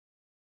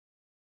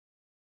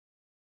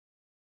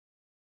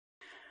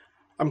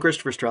I'm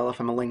Christopher Streliff.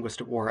 I'm a linguist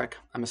at Warwick.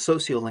 I'm a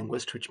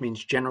sociolinguist, which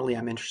means generally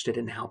I'm interested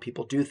in how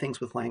people do things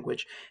with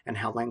language and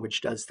how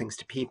language does things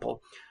to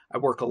people. I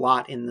work a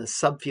lot in the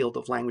subfield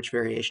of language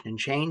variation and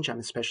change. I'm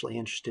especially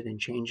interested in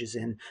changes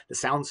in the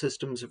sound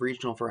systems of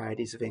regional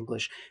varieties of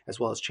English, as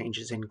well as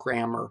changes in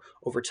grammar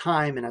over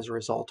time and as a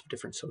result of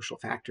different social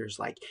factors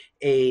like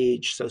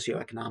age,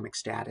 socioeconomic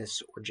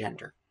status, or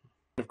gender.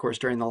 Of course,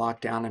 during the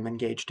lockdown, I'm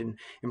engaged in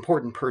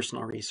important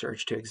personal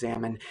research to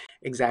examine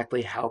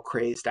exactly how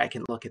crazed I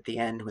can look at the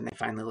end when they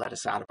finally let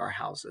us out of our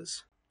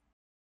houses.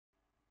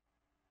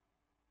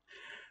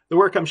 The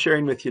work I'm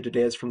sharing with you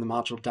today is from the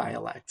module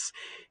Dialects.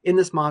 In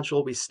this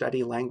module, we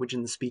study language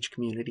in the speech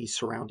community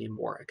surrounding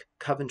Warwick,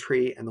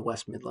 Coventry, and the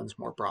West Midlands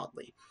more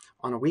broadly.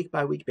 On a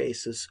week-by-week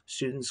basis,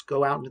 students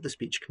go out into the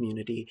speech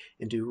community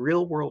and do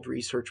real-world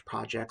research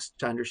projects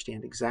to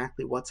understand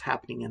exactly what's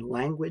happening in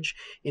language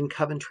in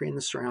Coventry and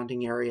the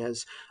surrounding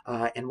areas,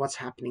 and what's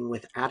happening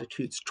with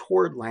attitudes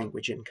toward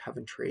language in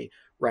Coventry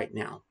right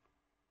now.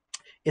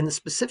 In the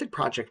specific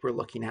project we're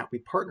looking at, we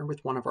partner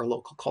with one of our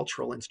local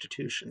cultural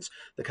institutions,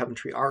 the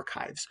Coventry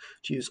Archives,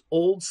 to use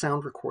old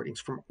sound recordings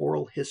from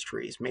oral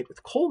histories made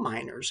with coal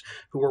miners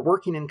who were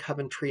working in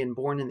Coventry and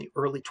born in the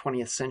early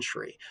 20th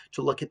century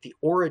to look at the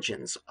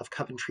origins of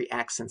Coventry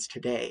accents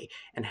today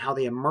and how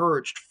they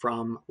emerged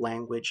from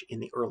language in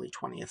the early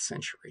 20th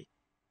century.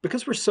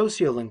 Because we're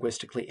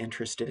sociolinguistically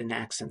interested in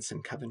accents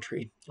in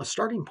Coventry, a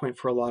starting point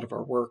for a lot of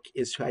our work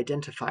is to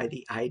identify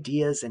the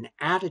ideas and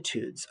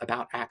attitudes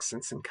about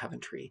accents in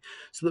Coventry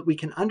so that we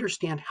can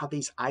understand how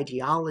these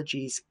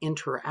ideologies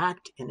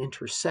interact and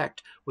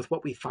intersect with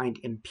what we find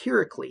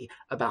empirically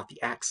about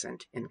the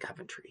accent in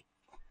Coventry.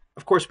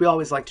 Of course, we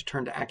always like to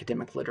turn to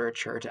academic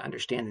literature to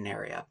understand an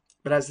area.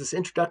 But as this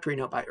introductory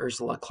note by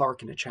Ursula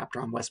Clarke in a chapter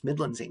on West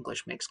Midlands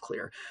English makes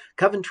clear,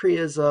 Coventry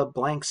is a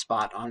blank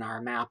spot on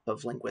our map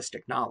of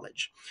linguistic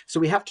knowledge. So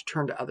we have to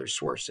turn to other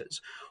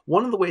sources.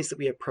 One of the ways that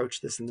we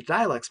approach this in the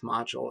Dialects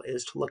module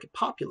is to look at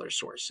popular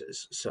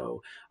sources.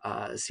 So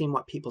seeing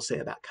what people say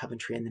about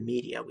Coventry in the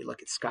media. We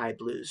look at Sky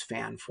Blue's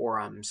fan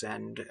forums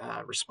and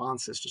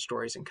responses to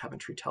stories in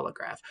Coventry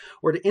Telegraph,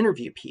 or to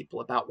interview people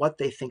about what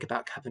they think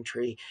about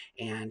Coventry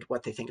and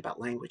what they think about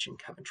language in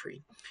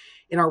Coventry.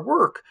 In our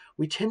work,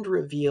 we tend to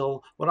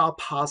reveal what I'll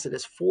posit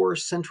as 4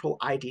 central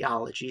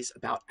ideologies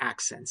about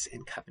accents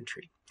in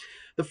Coventry.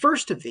 The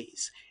first of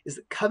these is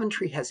that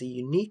Coventry has a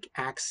unique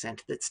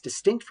accent that's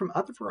distinct from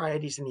other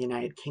varieties in the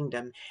United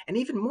Kingdom, and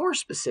even more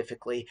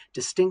specifically,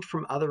 distinct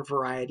from other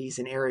varieties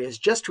in areas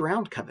just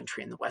around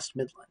Coventry in the West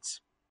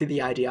Midlands.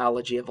 The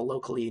ideology of a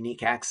locally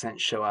unique accent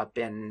show up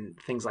in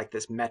things like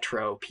this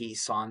Metro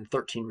piece on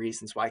 13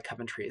 Reasons Why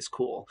Coventry is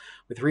Cool,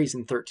 with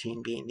reason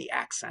 13 being the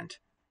accent.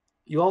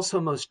 You also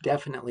most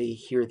definitely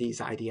hear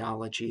these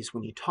ideologies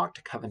when you talk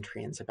to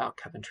Coventryans about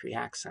Coventry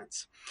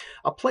accents.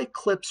 I'll play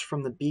clips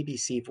from the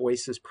BBC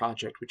Voices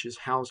project, which is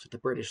housed at the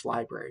British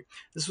Library.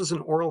 This was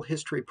an oral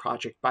history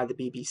project by the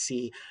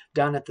BBC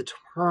done at the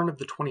turn of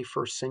the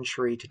 21st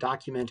century to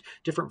document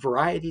different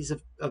varieties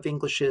of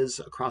Englishes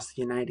across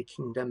the United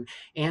Kingdom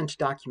and to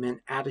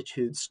document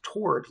attitudes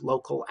toward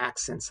local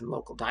accents and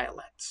local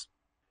dialects.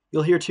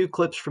 You'll hear 2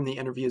 clips from the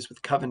interviews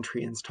with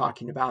Coventryans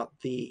talking about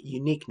the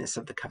uniqueness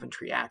of the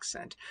Coventry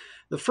accent.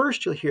 The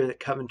first, you'll hear that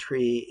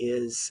Coventry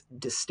is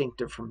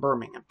distinctive from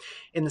Birmingham.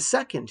 In the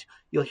second,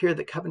 you'll hear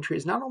that Coventry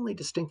is not only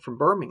distinct from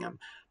Birmingham,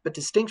 but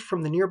distinct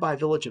from the nearby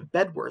village of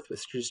Bedworth,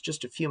 which is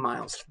just a few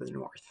miles to the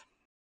north.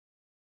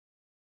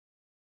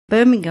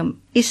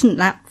 Birmingham isn't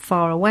that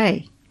far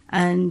away,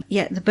 and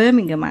yet the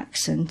Birmingham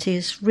accent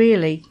is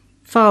really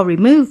far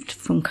removed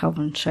from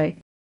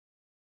Coventry.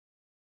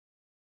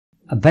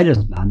 A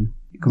Bedworth man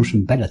comes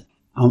from Bedworth.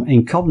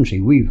 In Coventry,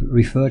 we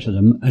refer to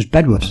them as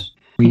Bedworth.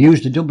 We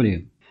use the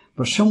W.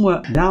 But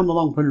somewhere down the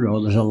Longford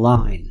Road, there's a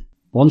line.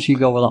 Once you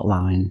go over that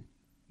line,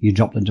 you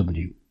drop the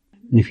W.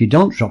 And if you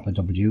don't drop the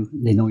W,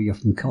 they know you're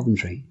from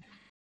Coventry.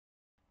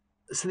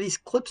 So these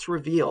clips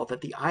reveal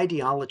that the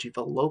ideology of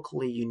a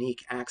locally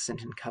unique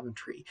accent in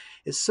Coventry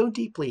is so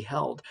deeply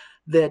held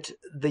that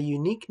the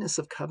uniqueness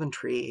of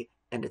Coventry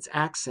and its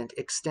accent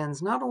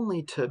extends not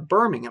only to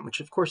Birmingham, which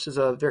of course is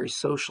a very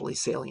socially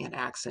salient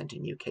accent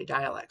in UK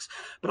dialects,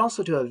 but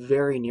also to a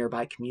very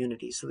nearby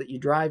community, so that you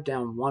drive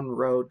down one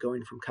road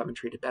going from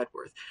Coventry to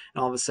Bedworth,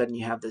 and all of a sudden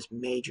you have this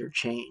major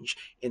change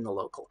in the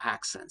local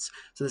accents.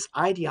 So this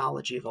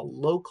ideology of a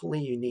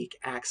locally unique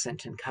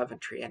accent in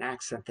Coventry, an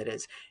accent that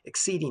is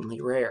exceedingly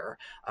rare,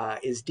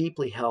 is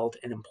deeply held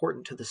and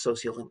important to the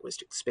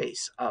sociolinguistic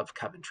space of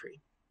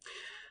Coventry.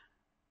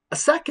 A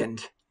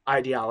second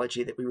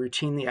ideology that we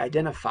routinely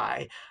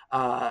identify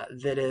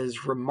that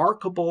is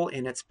remarkable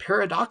in its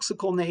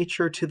paradoxical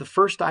nature to the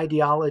first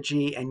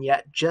ideology and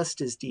yet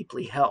just as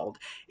deeply held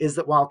is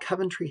that while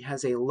Coventry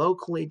has a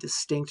locally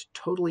distinct,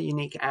 totally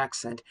unique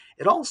accent,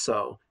 it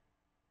also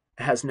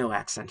has no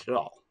accent at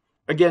all.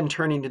 Again,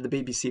 turning to the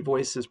BBC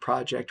Voices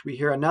project, we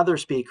hear another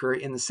speaker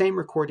in the same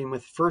recording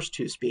with the first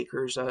two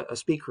speakers, a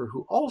speaker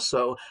who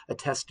also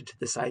attested to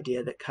this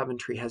idea that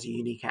Coventry has a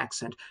unique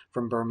accent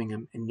from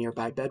Birmingham and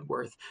nearby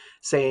Bedworth,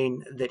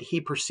 saying that he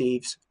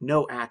perceives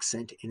no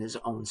accent in his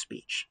own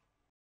speech.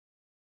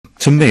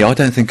 To me, I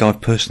don't think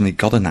I've personally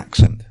got an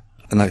accent.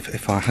 And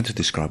if I had to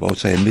describe, I would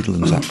say a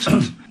Midlands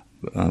accent.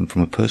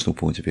 From a personal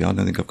point of view, I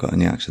don't think I've got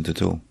any accent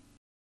at all.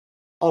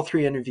 All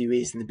three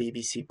interviewees in the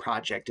BBC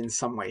project in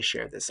some way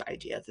share this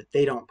idea that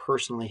they don't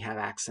personally have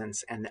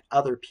accents and that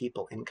other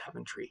people in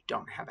Coventry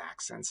don't have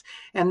accents.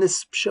 And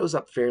this shows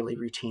up fairly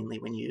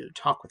routinely when you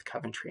talk with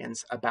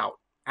Coventrians about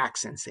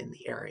accents in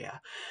the area.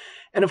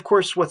 And of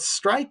course, what's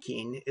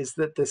striking is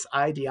that this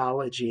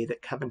ideology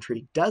that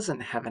Coventry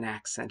doesn't have an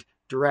accent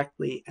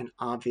directly and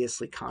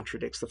obviously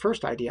contradicts the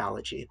first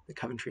ideology that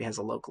Coventry has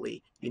a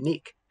locally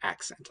unique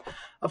accent.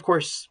 Of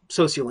course,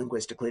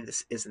 sociolinguistically,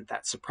 this isn't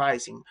that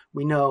surprising.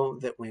 We know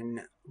that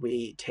when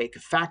we take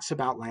facts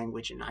about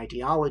language and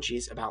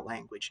ideologies about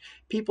language,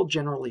 people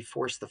generally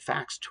force the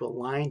facts to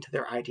align to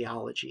their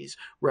ideologies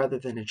rather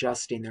than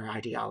adjusting their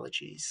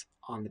ideologies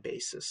on the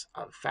basis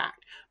of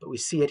fact. But we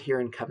see it here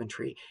in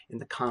Coventry in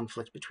the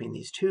conflict between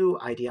these two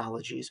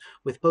ideologies,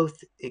 with both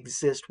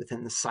exist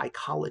within the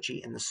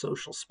psychology and the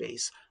social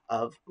space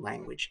of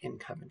language in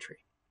Coventry.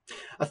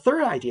 A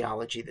third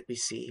ideology that we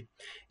see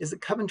is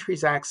that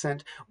Coventry's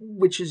accent,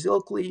 which is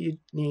locally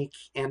unique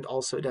and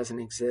also doesn't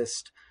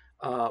exist,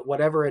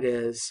 whatever it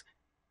is,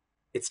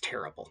 it's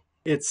terrible.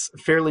 It's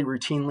fairly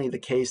routinely the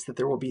case that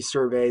there will be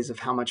surveys of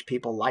how much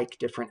people like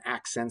different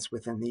accents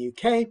within the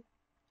UK.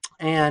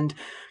 And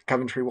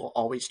Coventry will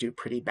always do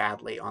pretty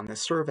badly on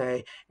this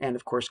survey. And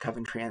of course,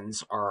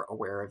 Coventrians are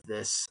aware of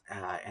this,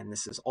 and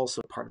this is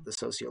also part of the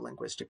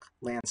sociolinguistic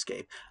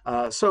landscape.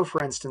 So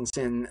for instance,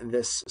 in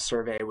this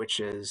survey, which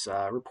is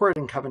reported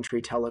in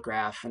Coventry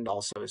Telegraph and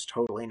also is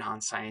totally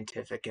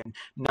non-scientific and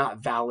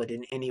not valid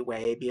in any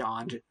way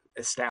beyond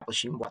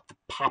establishing what the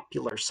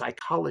popular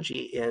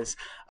psychology is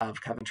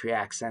of Coventry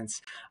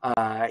accents.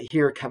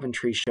 Here,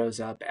 Coventry shows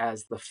up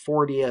as the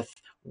 40th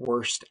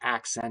worst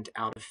accent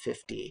out of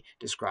 50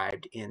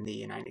 described in the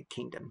United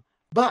Kingdom.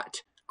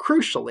 But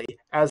crucially,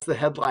 as the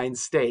headline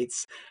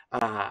states,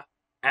 at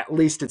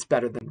least it's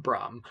better than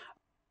Brum.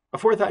 A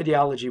fourth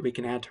ideology we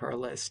can add to our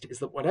list is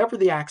that whatever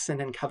the accent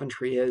in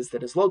Coventry is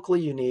that is locally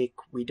unique,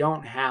 we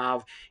don't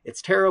have,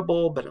 it's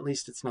terrible, but at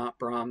least it's not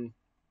Brum.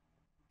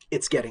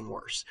 It's getting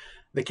worse.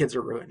 The kids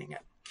are ruining it.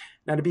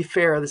 Now, to be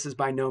fair, this is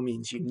by no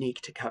means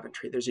unique to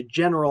Coventry. There's a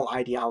general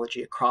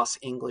ideology across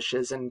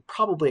Englishes and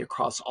probably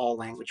across all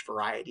language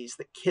varieties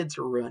that kids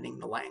are ruining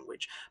the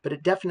language, but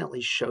it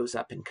definitely shows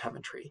up in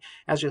Coventry,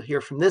 as you'll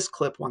hear from this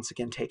clip, once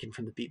again taken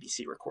from the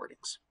BBC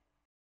recordings.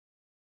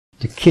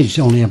 The kids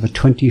only have a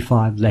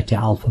 25-letter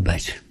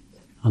alphabet,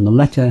 and the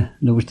letter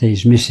that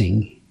is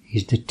missing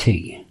is the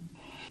T.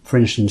 For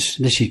instance,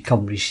 this is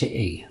Coventry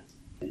City.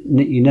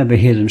 You never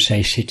hear them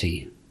say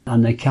city,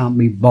 and they can't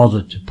be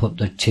bothered to put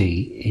the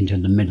T into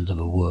the middle of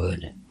a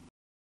word.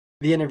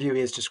 The interviewee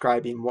is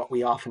describing what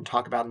we often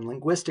talk about in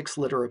linguistics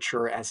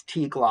literature as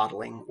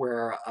T-glottling,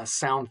 where a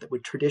sound that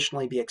would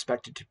traditionally be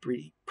expected to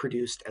be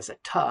produced as a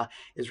T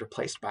is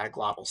replaced by a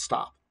glottal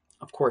stop.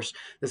 Of course,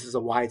 this is a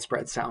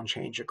widespread sound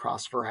change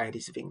across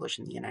varieties of English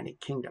in the United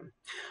Kingdom.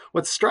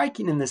 What's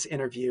striking in this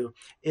interview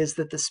is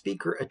that the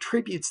speaker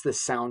attributes this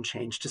sound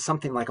change to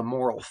something like a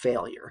moral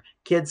failure.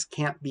 Kids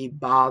can't be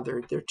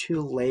bothered. They're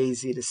too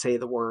lazy to say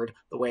the word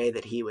the way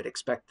that he would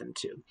expect them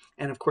to.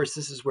 And of course,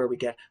 this is where we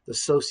get the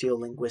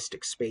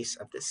sociolinguistic space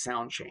of this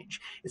sound change.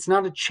 It's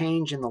not a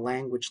change in the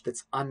language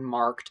that's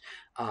unmarked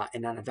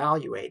and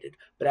unevaluated,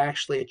 but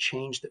actually a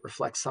change that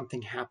reflects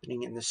something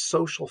happening in the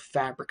social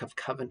fabric of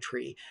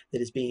Coventry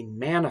that is being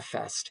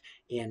manifest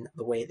in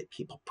the way that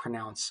people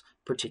pronounce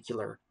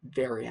particular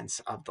variants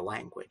of the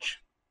language.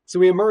 So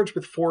we emerge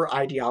with four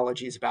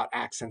ideologies about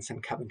accents in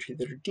Coventry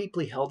that are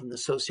deeply held in the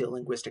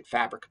sociolinguistic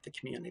fabric of the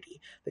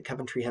community. That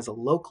Coventry has a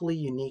locally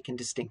unique and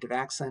distinctive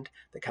accent,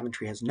 that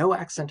Coventry has no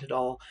accent at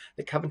all,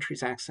 that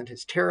Coventry's accent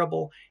is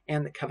terrible,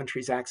 and that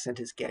Coventry's accent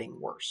is getting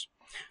worse.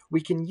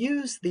 We can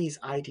use these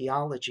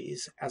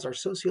ideologies as our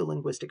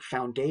sociolinguistic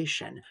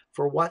foundation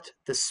for what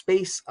the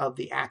space of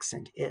the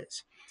accent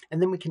is.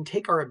 And then we can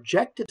take our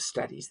objective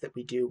studies that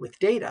we do with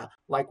data,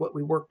 like what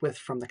we work with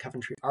from the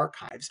Coventry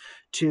Archives,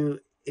 to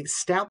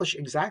establish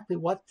exactly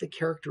what the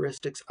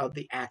characteristics of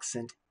the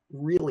accent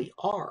really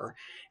are.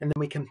 And then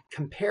we can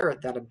compare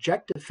that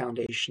objective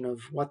foundation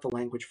of what the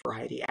language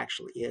variety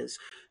actually is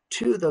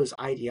to those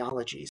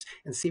ideologies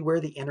and see where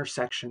the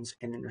intersections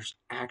and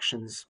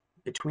interactions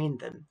between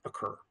them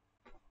occur.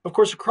 Of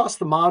course, across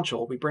the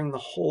module, we bring the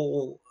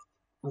whole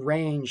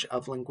range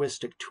of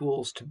linguistic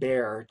tools to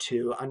bear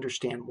to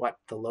understand what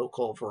the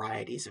local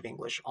varieties of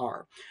English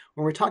are.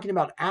 When we're talking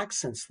about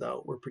accents,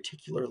 though, we're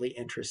particularly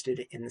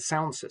interested in the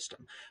sound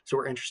system. So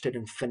we're interested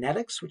in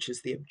phonetics, which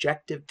is the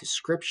objective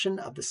description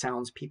of the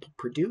sounds people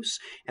produce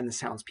and the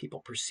sounds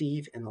people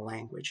perceive in the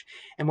language.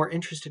 And we're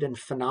interested in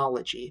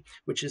phonology,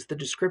 which is the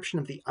description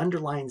of the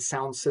underlying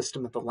sound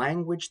system of the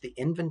language, the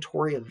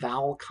inventory of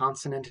vowel,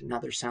 consonant, and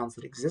other sounds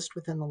that exist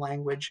within the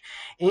language,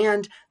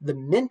 and the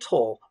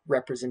mental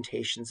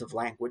representations of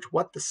language,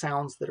 what the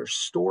sounds that are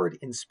stored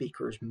in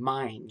speakers'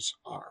 minds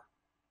are.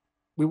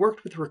 We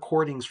worked with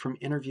recordings from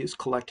interviews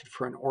collected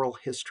for an oral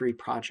history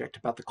project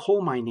about the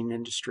coal mining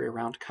industry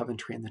around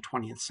Coventry in the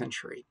 20th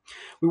century.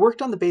 We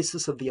worked on the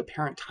basis of the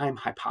apparent time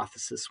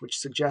hypothesis, which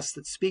suggests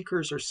that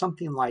speakers are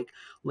something like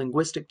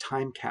linguistic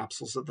time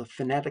capsules of the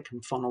phonetic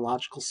and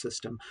phonological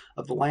system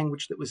of the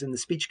language that was in the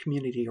speech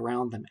community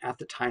around them at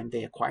the time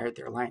they acquired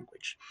their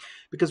language.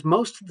 Because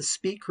most of the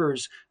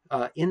speakers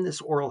in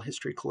this oral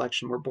history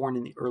collection were born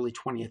in the early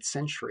 20th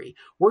century,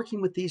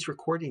 working with these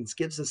recordings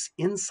gives us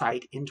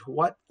insight into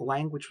what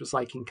language was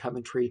like in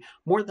Coventry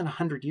more than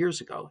 100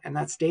 years ago, and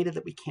that's data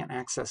that we can't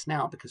access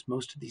now because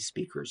most of these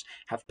speakers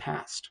have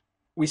passed.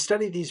 We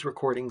study these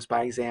recordings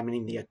by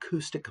examining the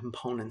acoustic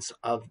components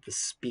of the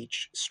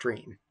speech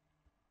stream.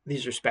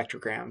 These are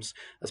spectrograms.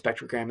 A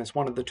spectrogram is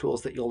one of the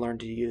tools that you'll learn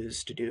to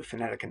use to do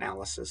phonetic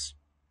analysis.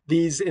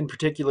 These in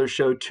particular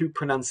show two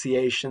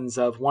pronunciations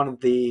of one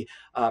of the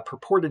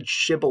purported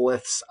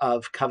shibboleths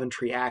of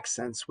Coventry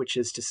accents, which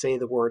is to say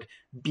the word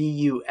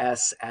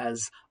bus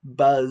as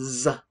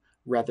buzz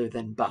rather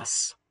than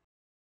bus.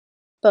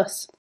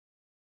 Bus.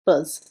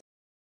 Buzz.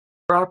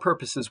 For our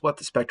purposes, what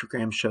the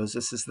spectrogram shows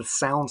us is the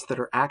sounds that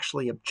are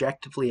actually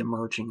objectively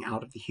emerging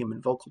out of the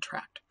human vocal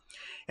tract.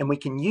 And we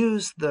can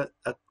use the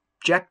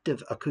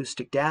objective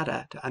acoustic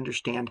data to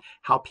understand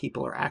how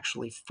people are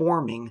actually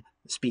forming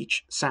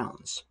speech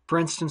sounds. For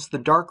instance, the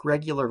dark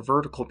regular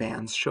vertical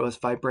bands show us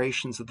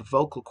vibrations of the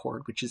vocal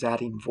cord, which is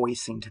adding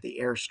voicing to the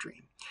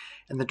airstream.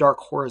 And the dark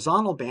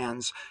horizontal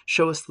bands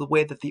show us the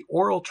way that the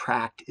oral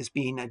tract is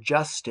being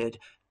adjusted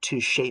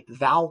to shape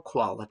vowel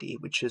quality,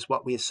 which is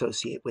what we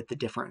associate with the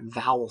different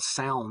vowel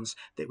sounds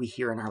that we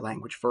hear in our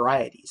language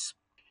varieties.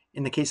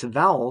 In the case of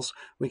vowels,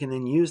 we can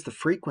then use the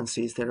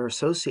frequencies that are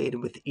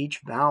associated with each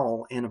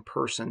vowel in a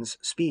person's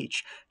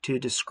speech to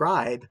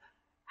describe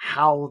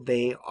how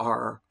they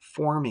are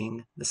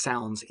forming the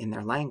sounds in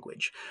their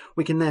language.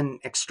 We can then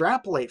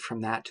extrapolate from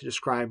that to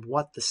describe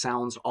what the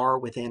sounds are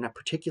within a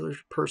particular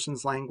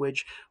person's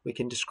language. We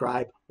can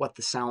describe what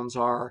the sounds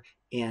are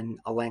in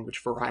a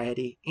language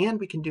variety, and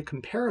we can do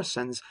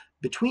comparisons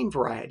between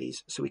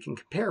varieties. So we can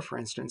compare, for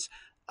instance,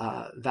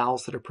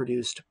 vowels that are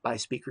produced by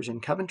speakers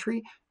in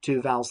Coventry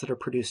to vowels that are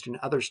produced in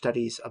other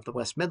studies of the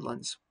West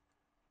Midlands.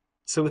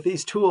 So with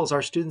these tools,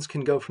 our students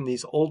can go from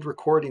these old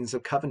recordings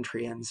of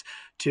Coventrians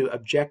to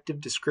objective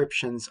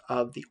descriptions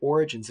of the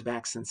origins of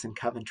accents in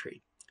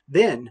Coventry.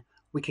 Then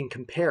we can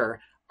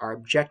compare our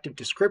objective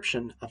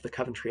description of the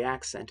Coventry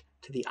accent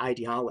to the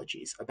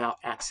ideologies about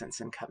accents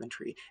in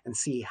Coventry and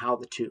see how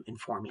the two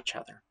inform each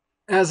other.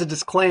 As a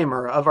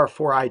disclaimer, of our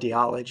 4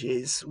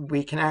 ideologies,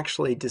 we can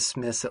actually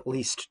dismiss at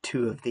least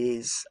 2 of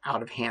these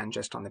out of hand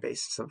just on the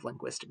basis of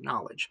linguistic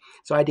knowledge.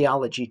 So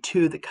ideology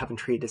 2, that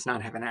Coventry does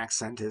not have an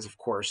accent, is of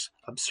course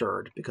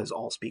absurd because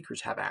all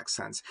speakers have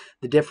accents.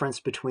 The difference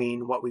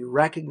between what we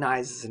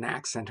recognize as an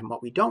accent and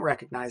what we don't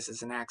recognize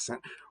as an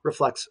accent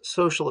reflects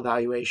social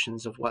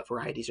evaluations of what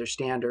varieties are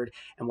standard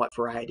and what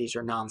varieties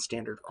are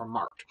non-standard or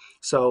marked.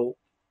 So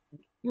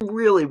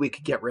really we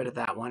could get rid of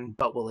that one,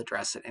 but we'll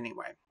address it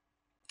anyway.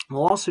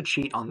 We'll also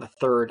cheat on the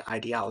 3rd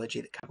ideology,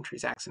 that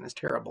Coventry's accent is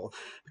terrible,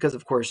 because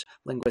of course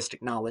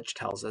linguistic knowledge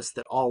tells us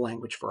that all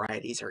language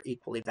varieties are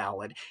equally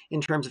valid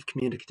in terms of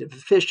communicative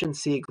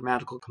efficiency,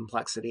 grammatical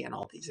complexity, and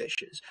all these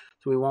issues.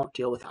 So we won't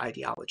deal with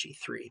ideology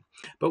 3.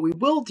 But we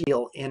will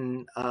deal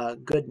in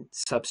good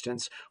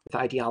substance with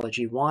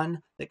ideology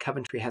 1, that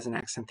Coventry has an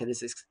accent that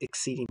is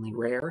exceedingly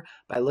rare,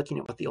 by looking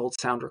at what the old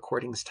sound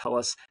recordings tell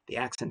us the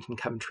accent in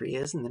Coventry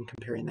is, and then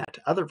comparing that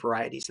to other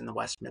varieties in the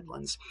West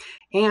Midlands,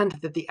 and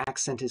that the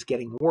accent is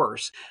getting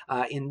worse.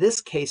 In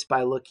this case,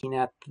 by looking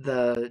at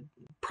the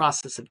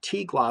process of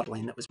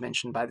T-glottaling that was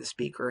mentioned by the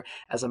speaker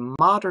as a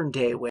modern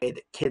day way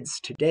that kids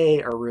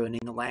today are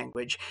ruining the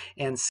language,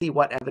 and see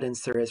what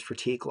evidence there is for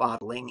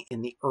T-glottaling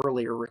in the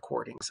earlier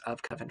recordings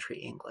of Coventry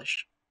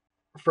English.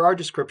 For our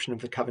description of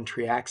the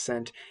Coventry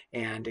accent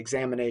and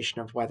examination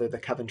of whether the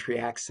Coventry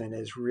accent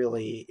is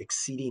really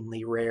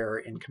exceedingly rare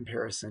in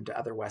comparison to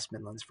other West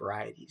Midlands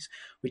varieties,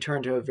 we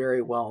turn to a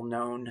very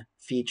well-known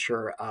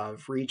feature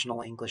of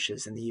regional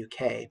Englishes in the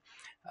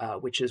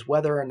UK, which is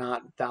whether or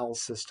not vowel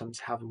systems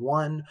have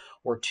 1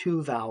 or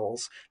 2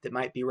 vowels that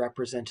might be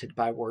represented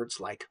by words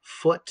like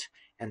foot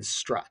and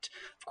strut.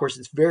 Of course,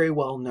 it's very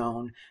well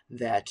known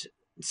that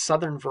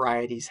southern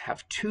varieties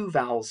have two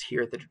vowels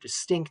here that are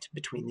distinct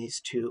between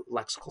these two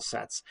lexical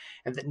sets,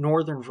 and that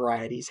northern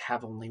varieties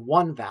have only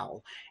one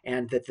vowel,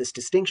 and that this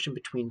distinction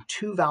between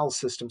two vowel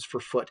systems for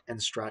foot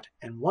and strut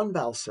and one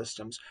vowel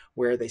systems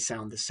where they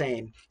sound the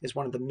same is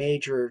one of the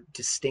major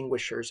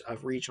distinguishers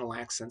of regional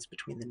accents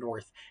between the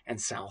north and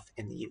south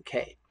in the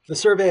UK. The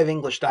Survey of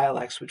English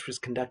Dialects, which was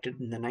conducted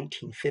in the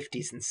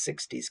 1950s and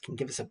 60s, can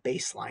give us a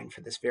baseline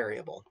for this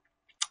variable.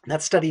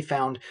 That study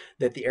found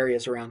that the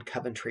areas around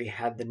Coventry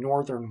had the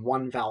northern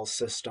one-vowel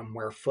system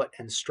where foot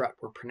and strut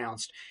were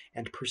pronounced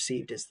and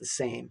perceived as the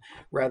same,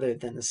 rather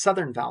than the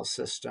southern vowel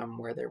system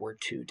where there were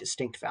two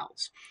distinct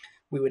vowels.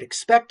 We would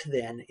expect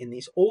then in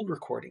these old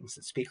recordings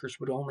that speakers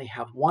would only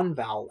have one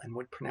vowel and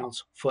would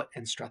pronounce foot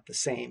and strut the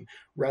same,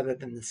 rather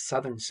than the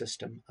southern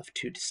system of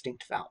two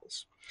distinct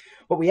vowels.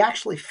 What we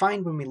actually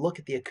find when we look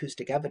at the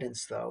acoustic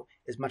evidence, though,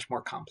 is much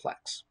more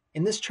complex.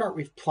 In this chart,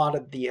 we've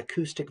plotted the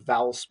acoustic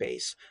vowel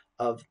space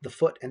of the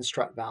foot and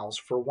strut vowels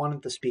for one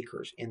of the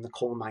speakers in the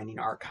coal mining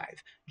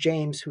archive,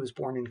 James, who was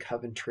born in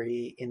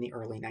Coventry in the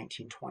early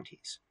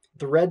 1920s.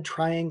 The red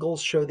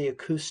triangles show the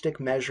acoustic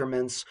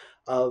measurements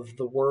of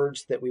the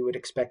words that we would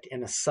expect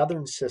in a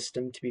southern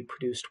system to be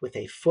produced with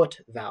a foot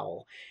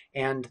vowel,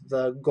 and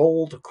the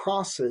gold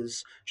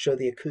crosses show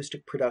the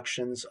acoustic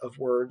productions of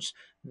words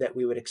that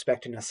we would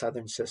expect in a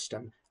southern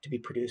system to be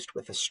produced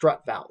with a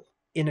strut vowel.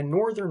 In a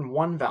northern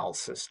one-vowel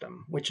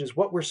system, which is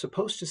what we're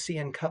supposed to see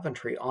in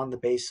Coventry on the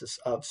basis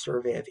of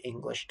Survey of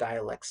English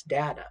Dialects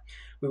data,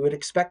 we would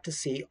expect to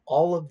see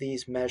all of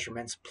these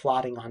measurements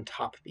plotting on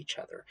top of each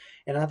other.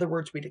 In other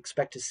words, we'd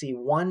expect to see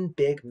one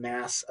big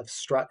mass of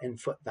strut and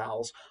foot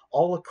vowels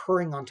all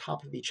occurring on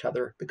top of each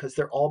other because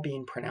they're all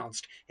being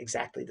pronounced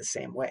exactly the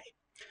same way.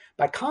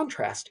 By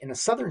contrast, in a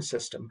southern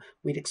system,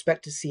 we'd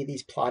expect to see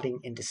these plotting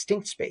in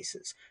distinct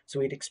spaces. So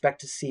we'd expect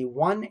to see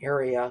one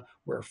area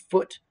where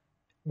foot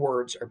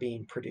words are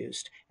being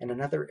produced and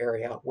another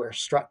area where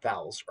strut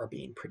vowels are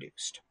being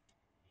produced.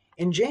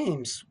 In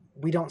James,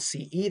 we don't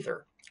see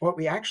either. What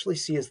we actually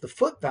see is the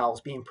foot vowels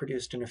being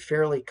produced in a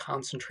fairly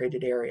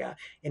concentrated area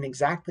in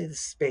exactly the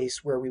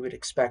space where we would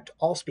expect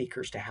all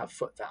speakers to have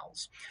foot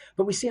vowels.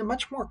 But we see a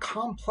much more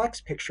complex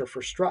picture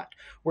for strut,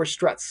 where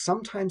strut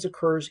sometimes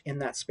occurs in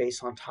that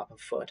space on top of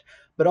foot,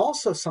 but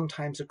also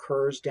sometimes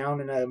occurs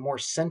down in a more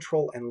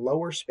central and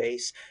lower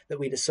space that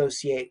we'd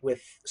associate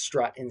with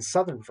strut in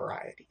southern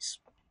varieties.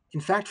 In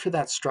fact, for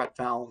that strut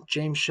vowel,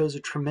 James shows a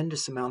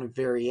tremendous amount of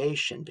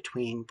variation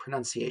between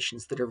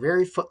pronunciations that are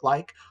very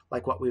foot-like,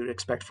 like what we would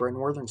expect for a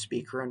northern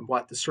speaker and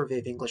what the Survey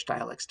of English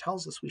Dialects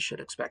tells us we should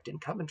expect in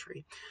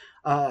Coventry,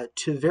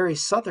 to very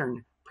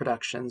southern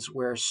productions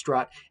where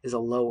strut is a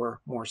lower,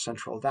 more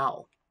central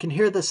vowel. You can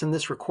hear this in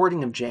this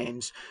recording of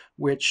James,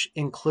 which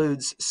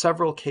includes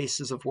several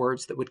cases of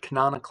words that would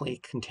canonically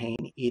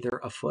contain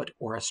either a foot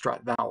or a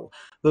strut vowel.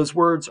 Those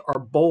words are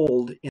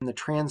bold in the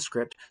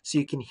transcript, so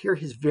you can hear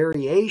his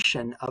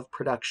variation of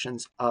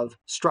productions of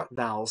strut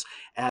vowels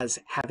as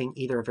having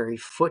either a very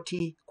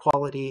footy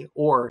quality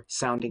or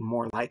sounding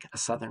more like a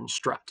southern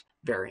strut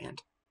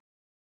variant.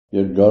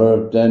 You'd got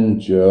to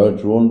attend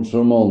church once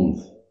a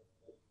month,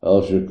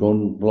 else you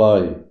couldn't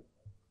play.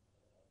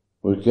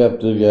 We kept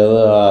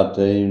together, our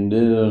team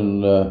did,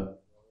 and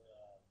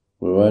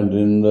we went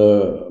in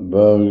the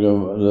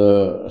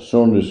the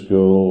Sunday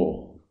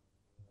School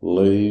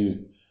League.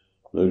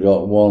 They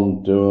got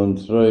 1, 2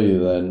 and 3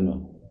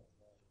 then.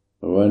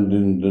 We went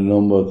into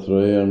number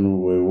 3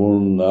 and we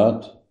won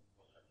that.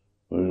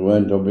 We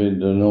went up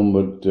into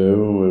number 2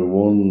 and we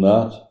won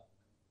that.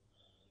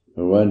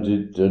 We went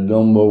into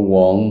number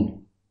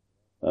 1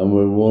 and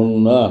we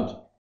won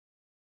that.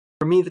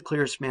 For me, the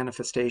clearest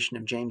manifestation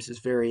of James's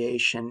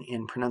variation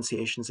in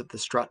pronunciations of the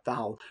strut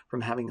vowel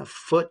from having a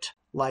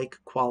foot-like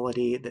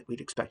quality that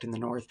we'd expect in the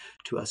north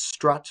to a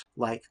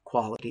strut-like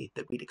quality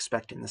that we'd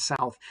expect in the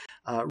south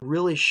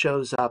really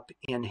shows up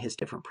in his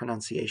different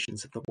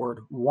pronunciations of the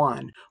word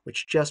one,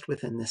 which just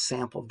within this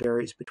sample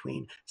varies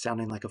between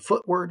sounding like a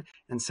foot word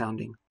and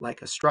sounding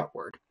like a strut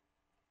word.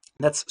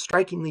 That's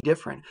strikingly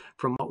different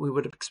from what we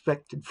would have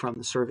expected from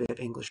the Survey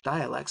of English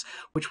Dialects,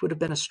 which would have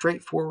been a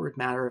straightforward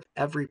matter of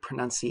every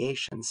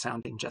pronunciation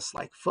sounding just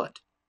like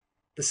foot.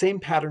 The same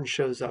pattern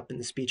shows up in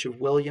the speech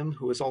of William,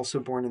 who was also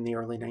born in the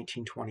early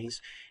 1920s,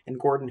 and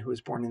Gordon, who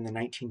was born in the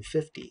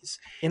 1950s.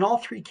 In all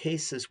three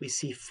cases, we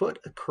see foot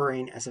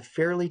occurring as a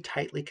fairly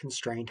tightly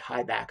constrained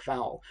high-back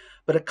vowel,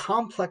 but a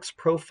complex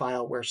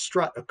profile where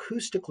strut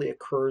acoustically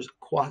occurs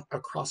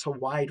across a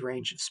wide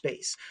range of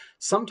space.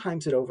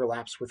 Sometimes it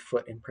overlaps with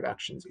foot in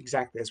productions,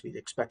 exactly as we'd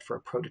expect for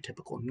a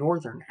prototypical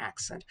northern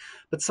accent,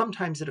 but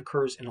sometimes it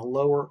occurs in a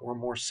lower or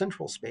more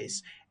central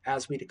space,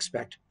 as we'd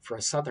expect for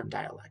a southern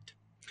dialect.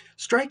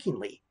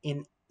 Strikingly,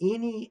 in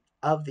any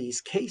of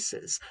these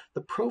cases,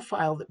 the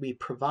profile that we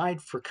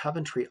provide for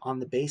Coventry on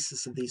the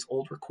basis of these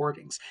old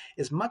recordings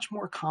is much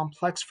more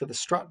complex for the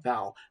strut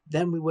vowel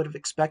than we would have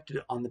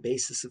expected on the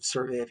basis of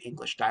Survey of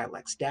English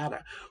Dialects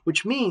data,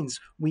 which means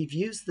we've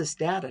used this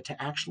data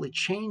to actually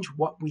change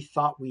what we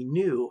thought we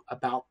knew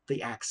about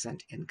the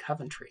accent in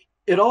Coventry.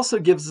 It also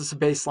gives us a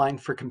baseline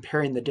for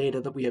comparing the data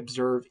that we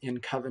observe in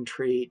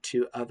Coventry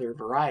to other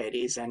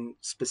varieties, and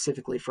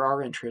specifically for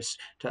our interest,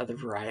 to other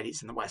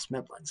varieties in the West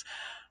Midlands.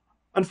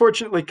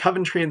 Unfortunately,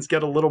 Coventrians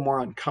get a little more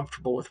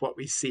uncomfortable with what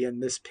we see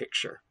in this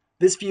picture.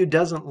 This view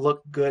doesn't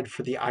look good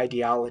for the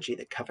ideology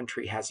that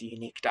Coventry has a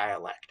unique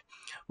dialect.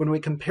 When we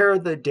compare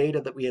the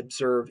data that we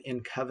observe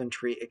in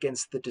Coventry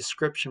against the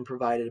description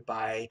provided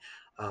by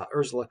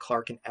Ursula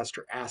Clark and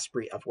Esther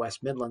Asprey of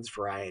West Midlands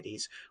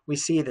varieties, we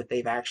see that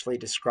they've actually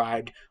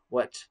described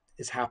what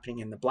is happening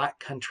in the Black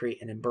Country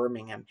and in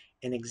Birmingham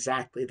in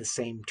exactly the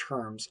same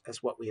terms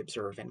as what we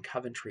observe in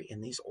Coventry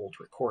in these old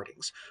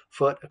recordings.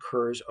 Foot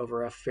occurs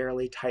over a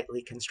fairly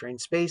tightly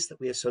constrained space that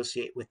we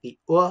associate with the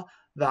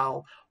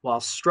vowel, while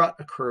strut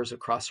occurs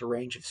across a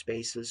range of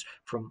spaces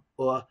from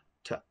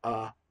to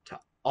to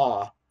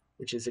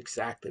which is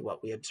exactly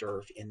what we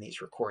observe in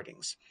these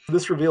recordings.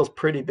 This reveals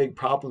pretty big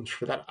problems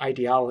for that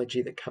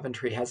ideology that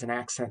Coventry has an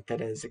accent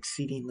that is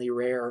exceedingly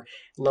rare,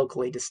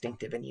 locally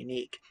distinctive, and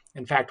unique.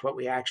 In fact, what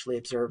we actually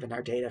observe in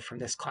our data from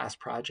this class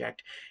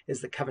project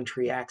is the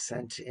Coventry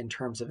accent, in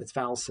terms of its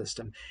vowel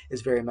system,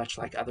 is very much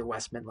like other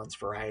West Midlands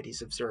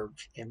varieties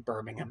observed in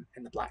Birmingham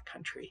and the Black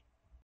Country.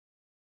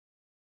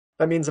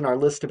 That means in our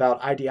list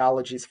about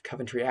ideologies of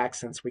Coventry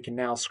accents, we can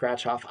now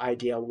scratch off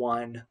idea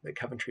 1, that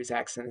Coventry's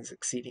accent is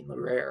exceedingly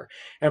rare.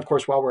 And of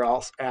course, while we're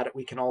at it,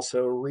 we can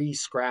also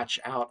re-scratch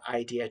out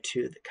idea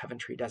 2, that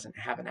Coventry doesn't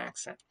have an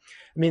accent.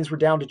 It means we're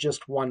down to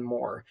just one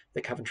more,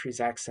 that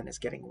Coventry's accent is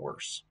getting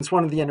worse. Since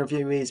one of the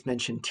interviewees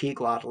mentioned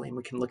T-glottaling,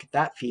 we can look at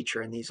that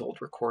feature in these old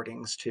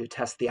recordings to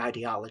test the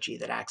ideology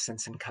that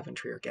accents in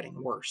Coventry are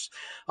getting worse.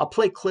 I'll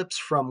play clips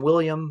from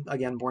William,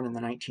 again born in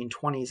the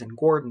 1920s, and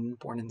Gordon,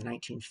 born in the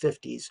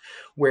 1950s,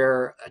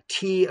 where a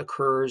T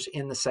occurs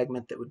in the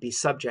segment that would be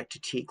subject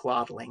to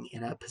T-glottaling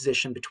in a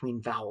position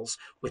between vowels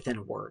within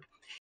a word.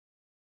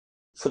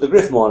 For the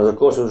Griff miners, of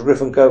course, it was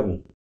Griff and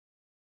Coton.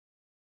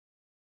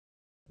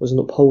 Was an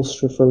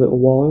upholsterer for a little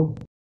while.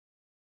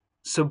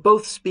 So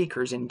both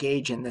speakers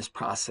engage in this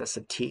process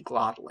of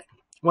T-glottaling.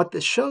 What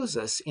this shows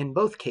us in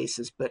both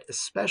cases, but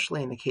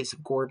especially in the case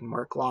of Gordon,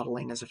 where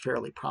glottaling is a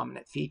fairly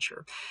prominent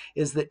feature,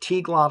 is that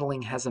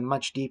T-glottaling has a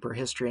much deeper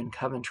history in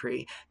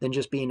Coventry than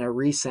just being a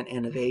recent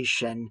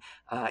innovation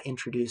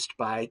introduced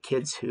by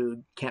kids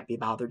who can't be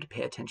bothered to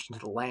pay attention to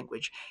the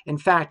language. In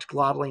fact,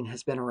 glottaling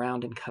has been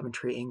around in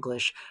Coventry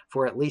English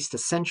for at least a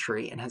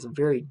century and has a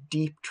very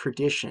deep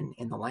tradition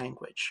in the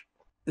language.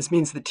 This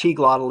means that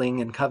T-glottaling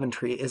in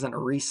Coventry isn't a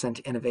recent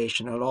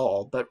innovation at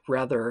all, but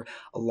rather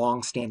a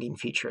long-standing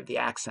feature of the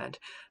accent.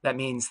 That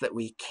means that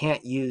we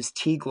can't use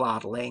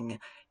T-glottaling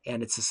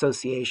and its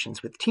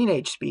associations with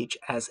teenage speech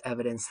as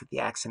evidence that the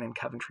accent in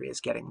Coventry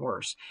is getting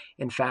worse.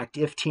 In fact,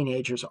 if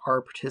teenagers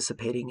are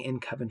participating in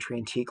Coventry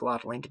and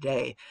T-glottaling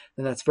today,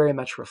 then that's very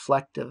much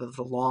reflective of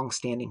the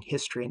long-standing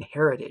history and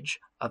heritage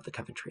of the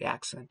Coventry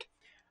accent.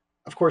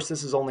 Of course,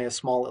 this is only a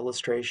small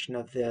illustration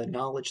of the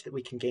knowledge that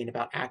we can gain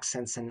about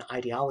accents and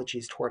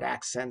ideologies toward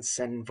accents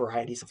and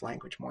varieties of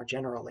language more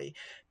generally,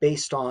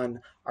 based on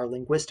our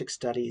linguistic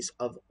studies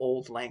of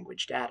old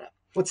language data.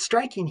 What's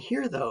striking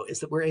here, though,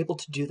 is that we're able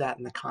to do that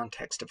in the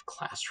context of a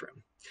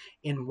classroom.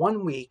 In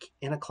 1 week,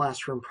 in a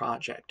classroom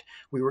project,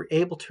 we were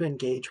able to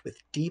engage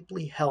with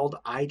deeply held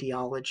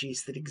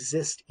ideologies that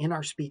exist in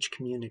our speech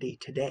community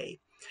today,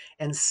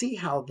 and see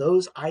how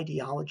those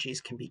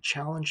ideologies can be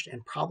challenged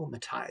and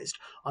problematized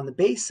on the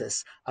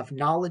basis of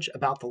knowledge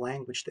about the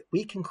language that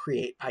we can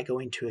create by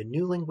going to a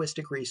new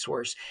linguistic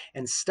resource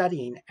and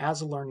studying as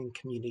a learning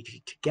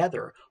community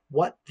together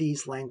what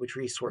these language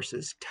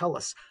resources tell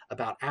us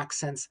about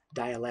accents,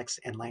 dialects,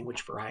 and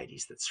language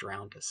varieties that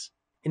surround us.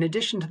 In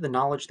addition to the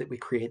knowledge that we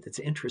create that's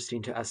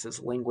interesting to us as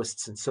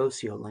linguists and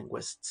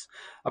sociolinguists,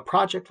 a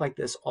project like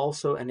this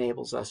also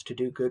enables us to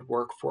do good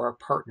work for our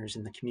partners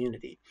in the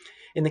community.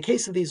 In the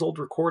case of these old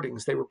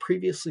recordings, they were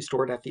previously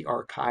stored at the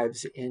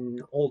archives in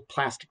old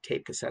plastic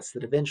tape cassettes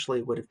that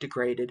eventually would have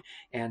degraded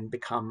and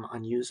become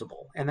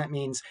unusable. And that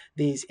means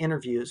these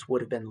interviews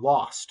would have been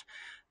lost.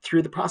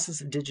 Through the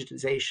process of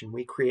digitization,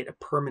 we create a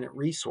permanent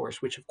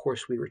resource, which of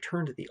course we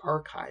return to the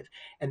archive.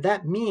 And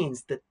that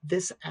means that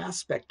this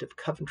aspect of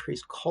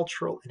Coventry's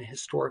cultural and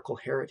historical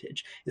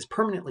heritage is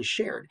permanently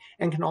shared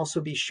and can also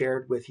be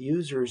shared with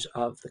users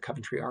of the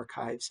Coventry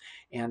Archives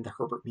and the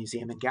Herbert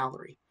Museum and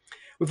Gallery.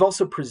 We've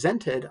also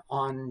presented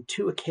on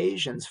 2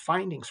 occasions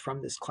findings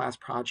from this class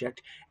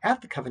project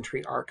at the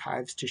Coventry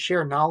Archives to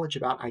share knowledge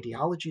about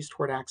ideologies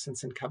toward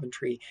accents in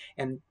Coventry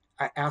and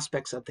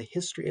aspects of the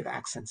history of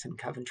accents in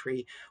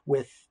Coventry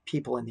with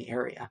people in the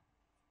area.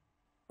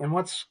 And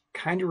what's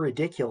kind of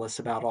ridiculous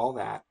about all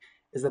that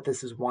is that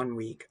this is 1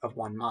 week of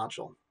 1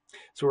 module.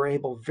 So we're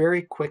able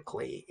very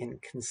quickly, in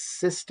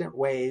consistent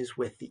ways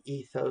with the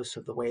ethos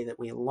of the way that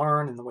we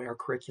learn and the way our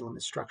curriculum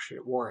is structured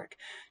at Warwick,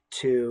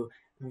 to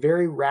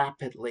very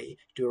rapidly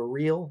do a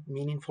real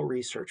meaningful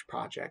research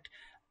project,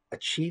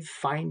 achieve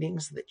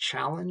findings that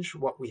challenge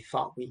what we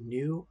thought we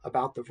knew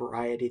about the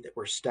variety that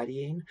we're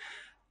studying,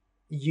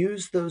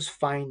 use those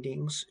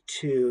findings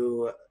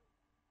to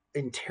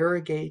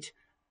interrogate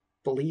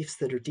beliefs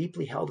that are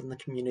deeply held in the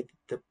community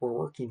that we're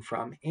working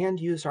from, and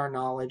use our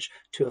knowledge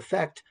to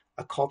affect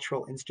a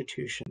cultural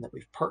institution that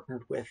we've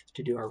partnered with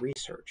to do our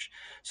research.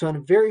 So in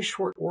a very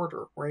short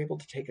order, we're able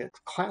to take a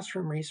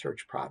classroom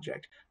research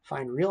project,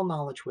 find real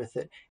knowledge with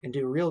it, and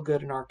do real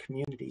good in our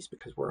communities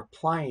because we're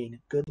applying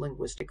good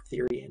linguistic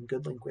theory and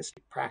good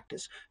linguistic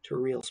practice to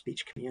real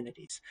speech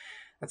communities.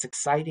 That's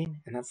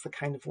exciting, and that's the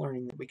kind of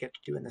learning that we get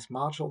to do in this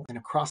module and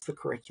across the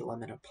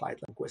curriculum in applied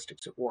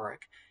linguistics at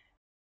Warwick.